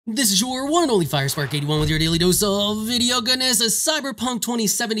This is your one and only 𝐈𝐸𝐻81 with your daily dose of video goodness. Cyberpunk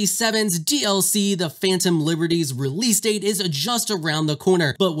 2077's DLC, The Phantom Liberty's release date is just around the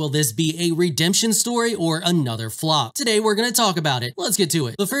corner, but will this be a redemption story or another flop? Today we're going to talk about it. Let's get to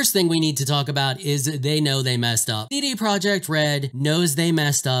it. The first thing we need to talk about is they know they messed up. CD Projekt Red knows they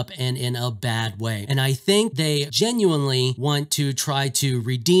messed up and in a bad way, and I think they genuinely want to try to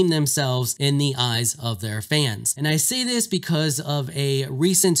redeem themselves in the eyes of their fans. And I say this because of a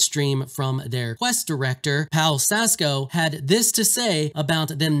recent stream from their quest director, Pal Sasko, had this to say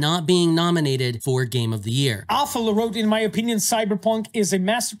about them not being nominated for Game of the Year. 𝐈𝐸𝐻 wrote, in my opinion, Cyberpunk is a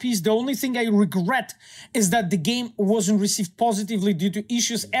masterpiece. The only thing I regret is that the game wasn't received positively due to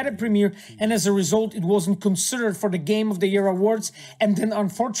issues at a premiere, and as a result, it wasn't considered for the Game of the Year awards. And then,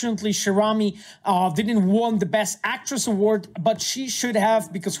 unfortunately, Cherami didn't win the Best Actress award, but she should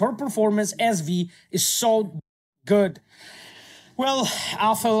have, because her performance as V is so good. Well,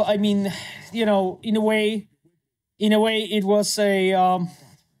 𝐈𝐸𝐻, I mean, you know, in a way, it was a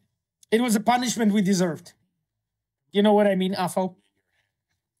punishment we deserved. You know what I mean, 𝐈𝐻𝐻?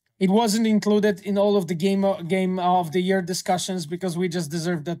 It wasn't included in all of the game of the year discussions because we just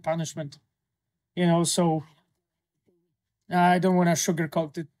deserved that punishment. You know, so I don't want to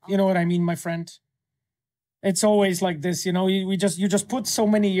sugarcoat it. You know what I mean, my friend? It's always like this, you know, you just put so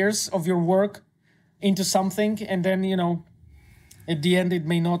many years of your work into something, and then, you know, at the end, it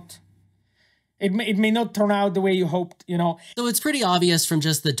may not turn out the way you hoped, you know. So it's pretty obvious from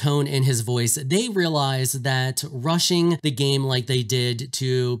just the tone in his voice, they realize that rushing the game like they did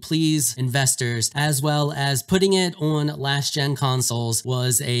to please investors, as well as putting it on last-gen consoles,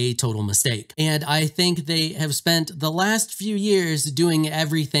 was a total mistake. And I think they have spent the last few years doing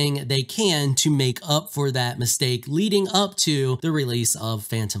everything they can to make up for that mistake leading up to the release of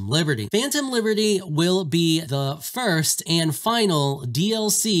Phantom Liberty. Phantom Liberty will be the first and final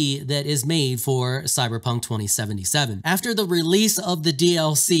DLC that is made for Cyberpunk 2077. After the release of the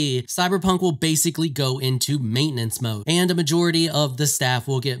DLC, Cyberpunk will basically go into maintenance mode, and a majority of the staff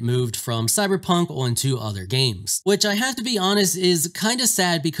will get moved from Cyberpunk onto other games. Which, I have to be honest, is kind of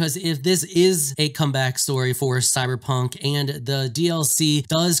sad, because if this is a comeback story for Cyberpunk and the DLC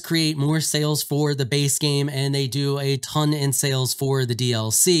does create more sales for the base game and they do a ton in sales for the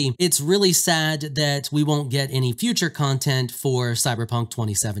DLC, it's really sad that we won't get any future content for Cyberpunk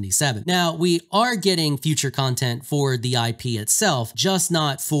 2077. Now, we are getting future content for the IP itself, just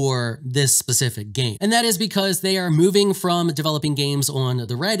not for this specific game. And that is because they are moving from developing games on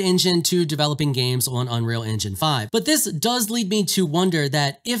the Red engine to developing games on Unreal Engine 5. But this does lead me to wonder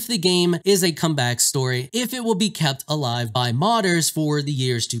that if the game is a comeback story, if it will be kept alive by modders for the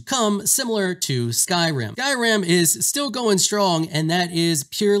years to come, similar to Skyrim. Skyrim is still going strong, and that is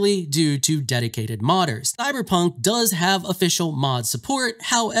purely due to dedicated modders. Cyberpunk does have official mod support,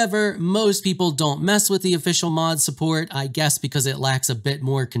 however, most people don't mess with the official mod support, I guess because it lacks a bit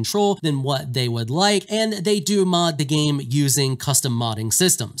more control than what they would like, and they do mod the game using custom modding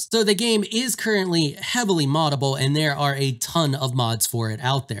systems. So the game is currently heavily moddable, and there are a ton of mods for it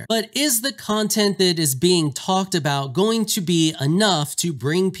out there. But is the content that is being talked about going to be enough to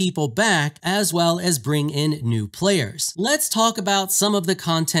bring people back, as well as bring in new players? Let's talk about some of the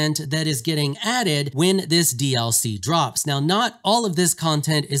content that is getting added when this DLC drops. Now, not all of this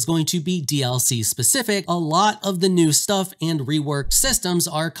content is going to be DLC specific. A lot of the new stuff and reworked systems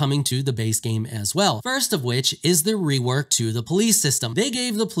are coming to the base game as well. First of which is the rework to the police system. They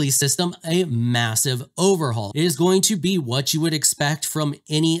gave the police system a massive overhaul. It is going to be what you would expect from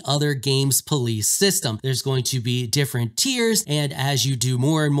any other game's police system. There's going to be different tiers, and as you do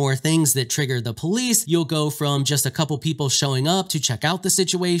more and more things that trigger the police, you'll go from just a couple people showing up to check out the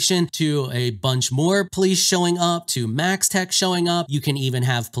situation, to a bunch more police showing up, to max tech showing up. You can even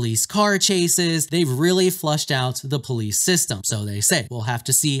have police car chases. They've really flushed out the police system, so they say. We'll have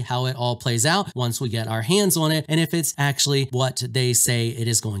to see how it all plays out once we get our hands on it, and if it's actually what they say it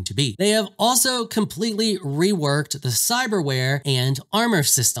is going to be. They have also completely reworked the cyberware and armor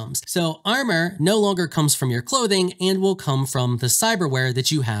systems. So armor no longer comes from your clothing and will come from the cyberware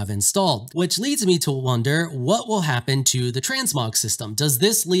that you have installed, which leads me to wonder what will happen to the transmog system. Does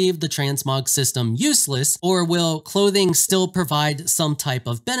this leave the transmog system useless, or will clothing still provide some type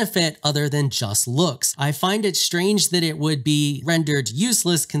of benefit other than just looks. I find it strange that it would be rendered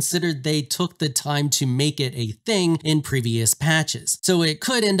useless considered they took the time to make it a thing in previous patches. So it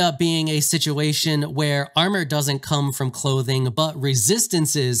could end up being a situation where armor doesn't come from clothing, but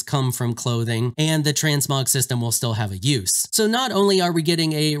resistances come from clothing, and the transmog system will still have a use. So not only are we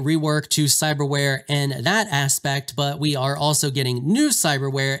getting a rework to cyberware in that aspect, but we are also getting new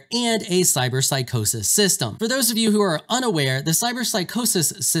cyberware and a cyber psychosis system. For those of you who are unaware, the cyber psychosis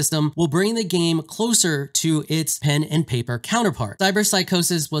system will bring the game closer to its pen and paper counterpart. Cyber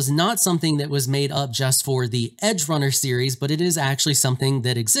psychosis was not something that was made up just for the Edgerunner series, but it is actually something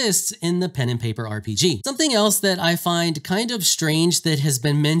that exists in the pen and paper RPG. Something else that I find kind of strange that has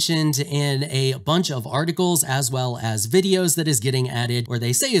been mentioned in a bunch of articles as well as videos that is getting added, or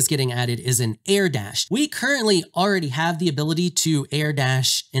they say is getting added, is an air dash. We currently already have the ability to air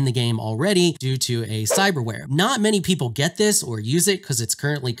dash in the game already due to a cyberware. Not many people get this or use it because it's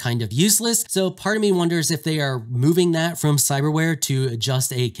currently kind of useless. So part of me wonders if they are moving that from cyberware to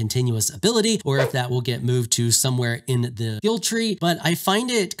just a continuous ability, or if that will get moved to somewhere in the skill tree. But I find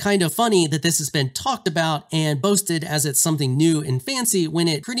it kind of funny that this has been talked about and boasted as it's something new and fancy when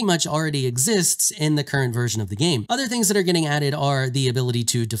it pretty much already exists in the current version of the game. Other things that are getting added are the ability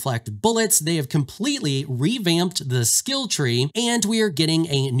to deflect bullets. They have completely revamped the skill tree, and we are getting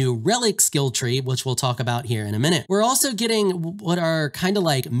a new relic skill tree, which we'll talk about here in a minute. We're also getting what are kind of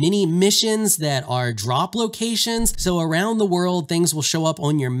like mini missions that are drop locations. So around the world, things will show up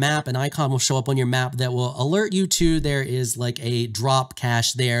on your map. An icon will show up on your map that will alert you to there is like a drop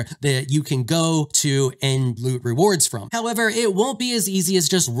cache there that you can go to and loot rewards from. However, it won't be as easy as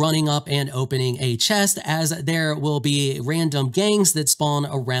just running up and opening a chest, as there will be random gangs that spawn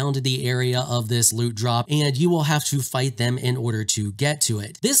around the area of this loot drop, and you will have to fight them in order to get to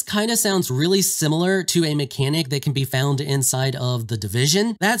it. This kind of sounds really similar to a mechanic that can be found inside of The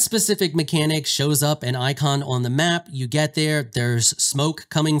Division. That specific mechanic shows up an icon on the map. You get there, there's smoke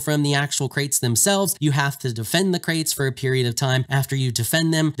coming from the actual crates themselves. You have to defend the crates for a period of time. After you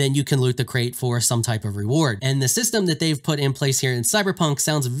defend them, then you can loot the crate for some type of reward. And the system that they've put in place here in Cyberpunk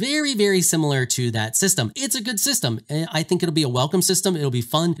sounds very, very similar to that system. It's a good system. I think it'll be a welcome system. It'll be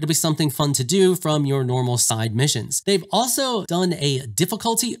fun. It'll be something fun to do from your normal side missions. They've also done a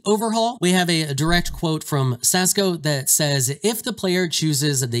difficulty overhaul. We have a direct quote from CSGO that says, if the player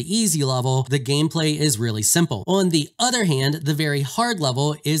chooses the easy level, the gameplay is really simple. On the other hand, the very hard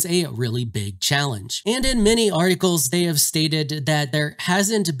level is a really big challenge. And in many articles, they have stated that there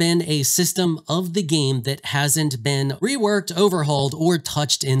hasn't been a system of the game that hasn't been reworked, overhauled, or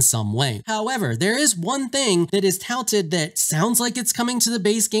touched in some way. However, there is one thing that is touted that sounds like it's coming to the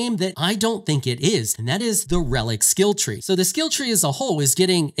base game that I don't think it is, and that is the relic skill tree. So the skill tree as a whole is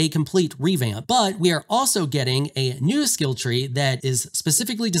getting a complete revamp, but we are also getting a new skill tree that is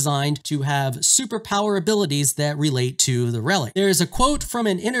specifically designed to have superpower abilities that relate to the relic. There is a quote from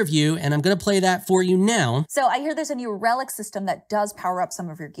an interview, and I'm going to play that for you now. So I hear there's a new relic system that does power up some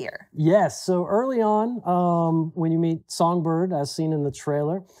of your gear. Yes, so early on, when you meet Songbird, as seen in the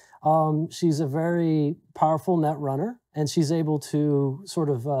trailer, she's a very powerful net runner, and she's able to sort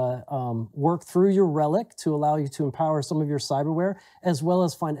of work through your relic to allow you to empower some of your cyberware, as well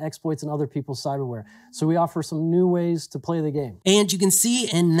as find exploits in other people's cyberware. So we offer some new ways to play the game. And you can see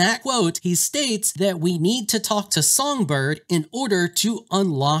in that quote, he states that we need to talk to Songbird in order to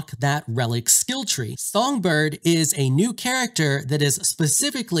unlock that relic skill tree. Songbird is a new character that is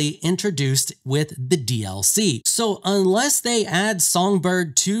specifically introduced with the DLC. So unless they add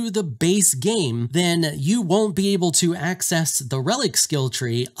Songbird to the base game, then you won't be able to access the relic skill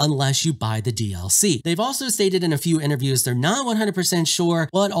tree unless you buy the DLC. They've also stated in a few interviews they're not 100% sure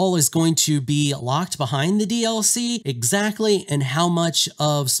what all is going to be locked behind the DLC exactly, and how much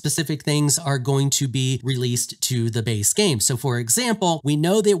of specific things are going to be released to the base game. So for example, we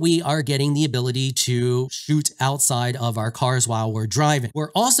know that we are getting the ability to shoot outside of our cars while we're driving.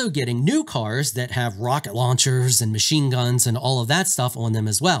 We're also getting new cars that have rocket launchers and machine guns and all of that stuff on them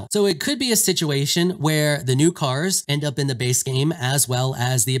as well. So it could be a situation where the new cars end up in the base game, as well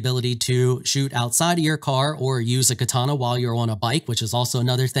as the ability to shoot outside of your car or use a katana while you're on a bike, which is also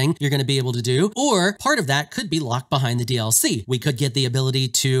another thing you're going to be able to do. Or part of that could be locked behind the DLC. We could get the ability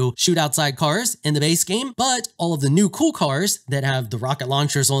to shoot outside cars in the base game, but all of the new cool cars that have the rocket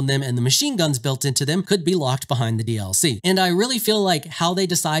launchers on them and the machine guns built into them could be locked behind the DLC. And I really feel like how they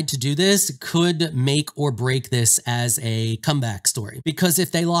decide to do this could make or break this as a comeback story. Because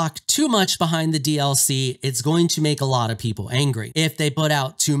if they lock too much behind the DLC, it's going to make make a lot of people angry. If they put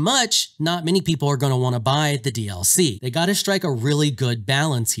out too much, not many people are going to want to buy the DLC. They got to strike a really good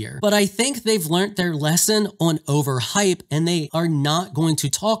balance here. But I think they've learned their lesson on overhype, and they are not going to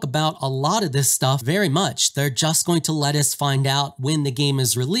talk about a lot of this stuff very much. They're just going to let us find out when the game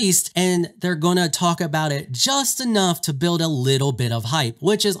is released, and they're going to talk about it just enough to build a little bit of hype,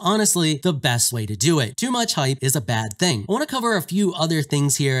 which is honestly the best way to do it. Too much hype is a bad thing. I want to cover a few other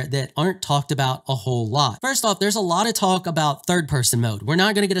things here that aren't talked about a whole lot. First off, there's a lot of talk about third-person mode. We're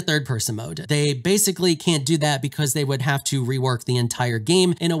not going to get a third-person mode. They basically can't do that because they would have to rework the entire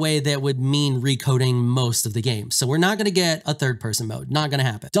game in a way that would mean recoding most of the game. So we're not going to get a third-person mode. Not going to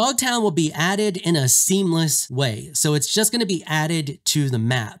happen. Dogtown will be added in a seamless way. So it's just going to be added to the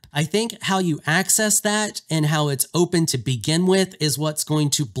map. I think how you access that and how it's open to begin with is what's going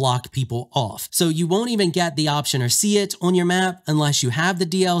to block people off. So you won't even get the option or see it on your map unless you have the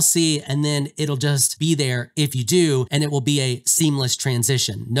DLC, and then it'll just be there if you do, and it will be a seamless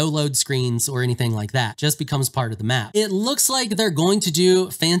transition. No load screens or anything like that. Just becomes part of the map. It looks like they're going to do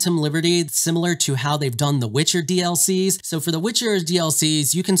Phantom Liberty similar to how they've done the Witcher DLCs. So for the Witcher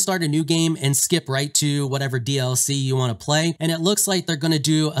DLCs, you can start a new game and skip right to whatever DLC you want to play, and it looks like they're going to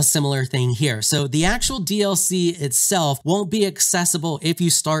do a similar thing here. So the actual DLC itself won't be accessible if you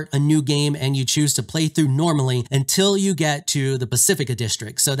start a new game and you choose to play through normally until you get to the Pacifica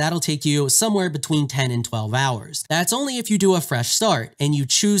District. So that'll take you somewhere between 10 and 12 hours. That's only if you do a fresh start and you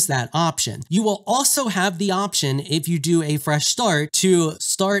choose that option. You will also have the option, if you do a fresh start, to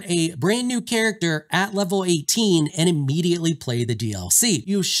start a brand new character at level 18 and immediately play the DLC.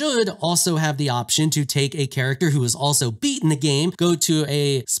 You should also have the option to take a character who has also beaten the game, go to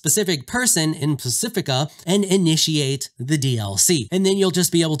a specific person in Pacifica and initiate the DLC. And then you'll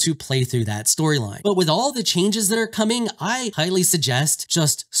just be able to play through that storyline. But with all the changes that are coming, I highly suggest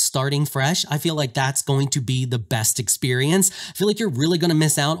just starting fresh. I feel like that's going to be the best experience. I feel like you're really going to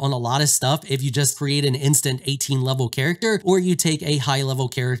miss out on a lot of stuff if you just create an instant 18 level character, or you take a high level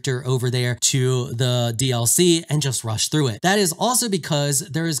character over there to the DLC and just rush through it. That is also because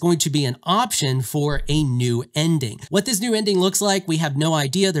there is going to be an option for a new ending. What this new ending looks like, we have no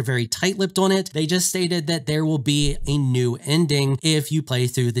idea. They're very tight-lipped on it. They just stated that there will be a new ending if you play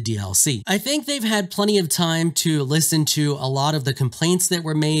through the DLC. I think they've had plenty of time to listen to a lot of the complaints that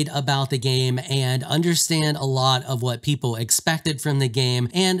were made about the game and understand a lot of what people expected from the game,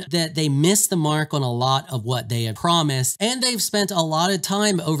 and that they missed the mark on a lot of what they had promised. And they've spent a lot of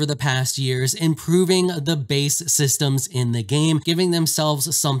time over the past years improving the base systems in the game, giving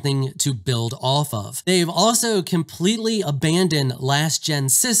themselves something to build off of. They've also completely abandoned last gen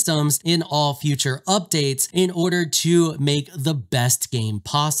systems in all future updates in order to make the best game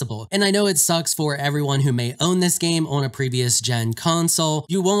possible. And I know it sucks for everyone who may own this game on a previous gen console.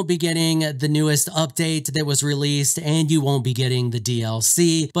 You won't be getting the newest update that was released, and you won't be getting the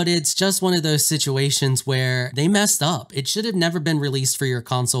DLC, but it's just one of those situations where they messed up. It should have never been released for your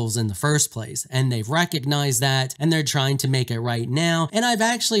consoles in the first place, and they've recognized that, and they're trying to make it right now. And I've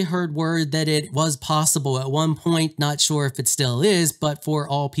actually heard word that it was possible at one point, not sure if it still is, but for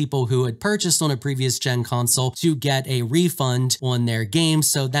all people who had purchased on a previous gen console to get a refund on their game.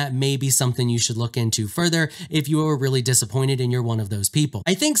 So that may be something you should look into further if you were really disappointed and you're one of those people.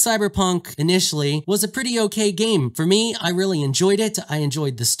 I think Cyberpunk initially was a pretty okay game. For me, I really enjoyed it. I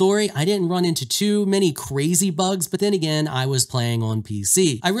enjoyed the story. I didn't run into too many crazy bugs, but then again, I was playing on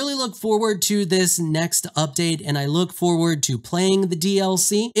PC. I really look forward to this next update, and I look forward to playing the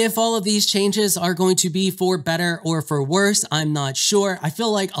DLC. If all of these changes are going to be for better or for worse, I'm not sure. I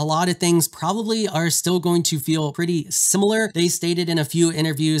feel like a lot of things probably are still going to feel pretty similar. They stated in a few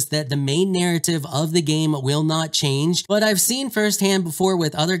interviews that the main narrative of the game will not change, but I've seen firsthand before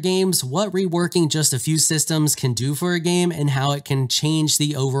with other games what reworking just a few systems can do for a game and how it can change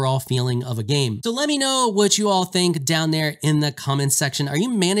the overall feeling of a game. So let me know what you all think down there in the comments section. Are you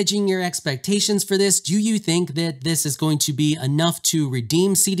managing your expectations for this? Do you think that this is going to be enough to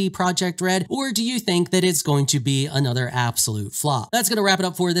redeem CD Projekt Red, or do you think that it's going to be another absolute flop? That's going to wrap it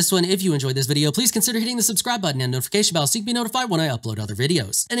up for this one. If you enjoyed this video, please consider hitting the subscribe button and notification bell so you can be notified when I upload other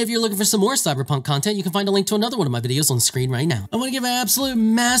videos. And if you're looking for some more Cyberpunk content, you can find a link to another one of my videos on the screen right now. I want to give an absolute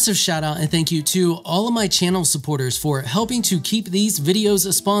massive shout out and thank you to all of my channel supporters for helping to keep these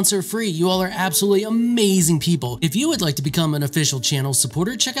videos sponsor free. You all are absolutely amazing people. If you would like to become an official channel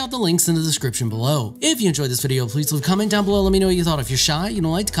supporter, check out the links in the description below. If you enjoyed this video, please leave a comment down below. Let me know what you thought. If you're shy, you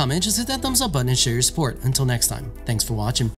don't like to comment, just hit that thumbs up button and share your support. Until next time, thanks for watching.